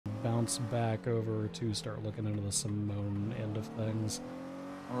bounce back over to start looking into the Simone end of things.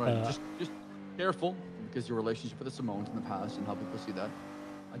 All right, just careful, because your relationship with the Simones in the past and how people see that.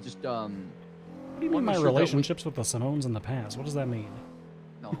 I just, What do you mean my relationships with the Simones in the past? What does that mean?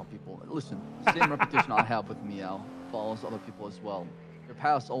 No, how people... Listen, the same reputation I have with Meow follows other people as well. Your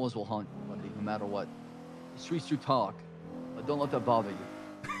past always will haunt you, buddy, no matter what. The streets do talk, but don't let that bother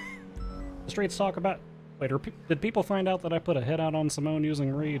you. The streets talk about... Wait, did people find out that I put a hit out on Simone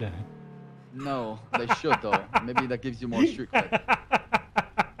using Reed? No, they should, though. Maybe that gives you more street cred.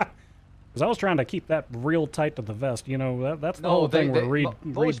 Because I was trying to keep that real tight to the vest. You know, that's the whole thing where Reed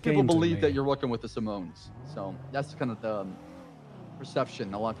most people came to believe me. that you're working with the Simones. So that's kind of the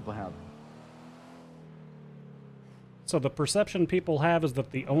perception a lot of people have. So the perception people have is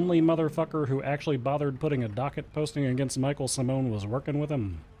that the only motherfucker who actually bothered putting a docket posting against Michael Simone was working with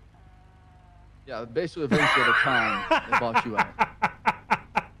him? Yeah, basically eventually the time they bought you out.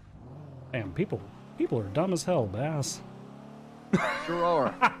 Damn, people are dumb as hell, Baas. Sure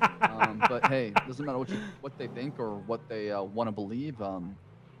are. But hey, it doesn't matter what they think or what they want to believe.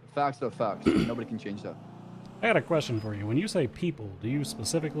 Facts are facts. Nobody can change that. I got a question for you. When you say people, do you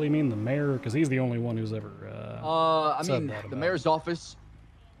specifically mean the mayor? Because he's the only one who's ever I said mean, that the about mayor's office,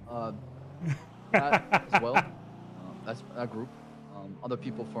 that as well. That's that group. Other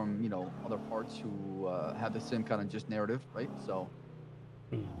people from, other parts who have the same kind of just narrative, right? So.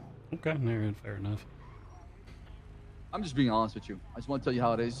 Okay, fair enough. I'm just being honest with you. I just want to tell you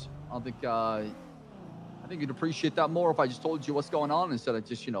how it is. I don't think, I think you'd appreciate that more if I just told you what's going on instead of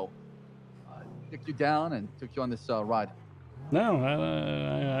just, kicked you down and took you on this ride. No,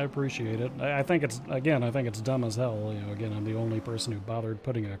 I appreciate it. I think it's dumb as hell. Again, I'm the only person who bothered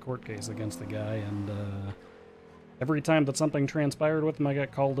putting a court case against the guy, and every time that something transpired with him, I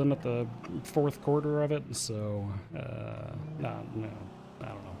got called in at the fourth quarter of it. So, no, I don't know.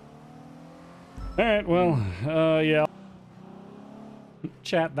 All right, well, yeah.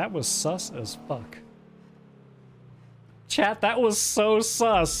 Chat, that was sus as fuck. Chat, that was so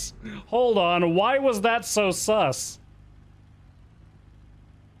sus. Hold on, why was that so sus?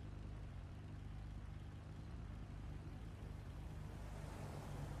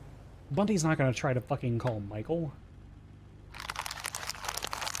 Bundy's not gonna try to fucking call Michael.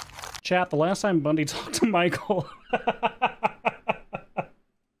 Chat, the last time Bundy talked to Michael...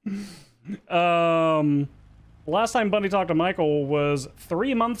 Last time Bundy talked to Michael was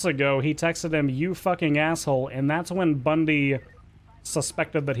 3 months ago. He texted him, "You fucking asshole," and that's when Bundy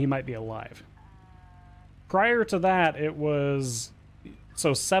suspected that he might be alive. Prior to that, it was...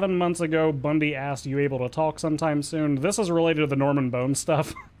 So 7 months ago, Bundy asked, "You able to talk sometime soon?" This is related to the Norman Bone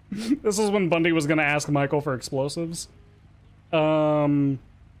stuff. This is when Bundy was going to ask Michael for explosives. And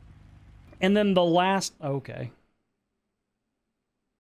then the last... Okay.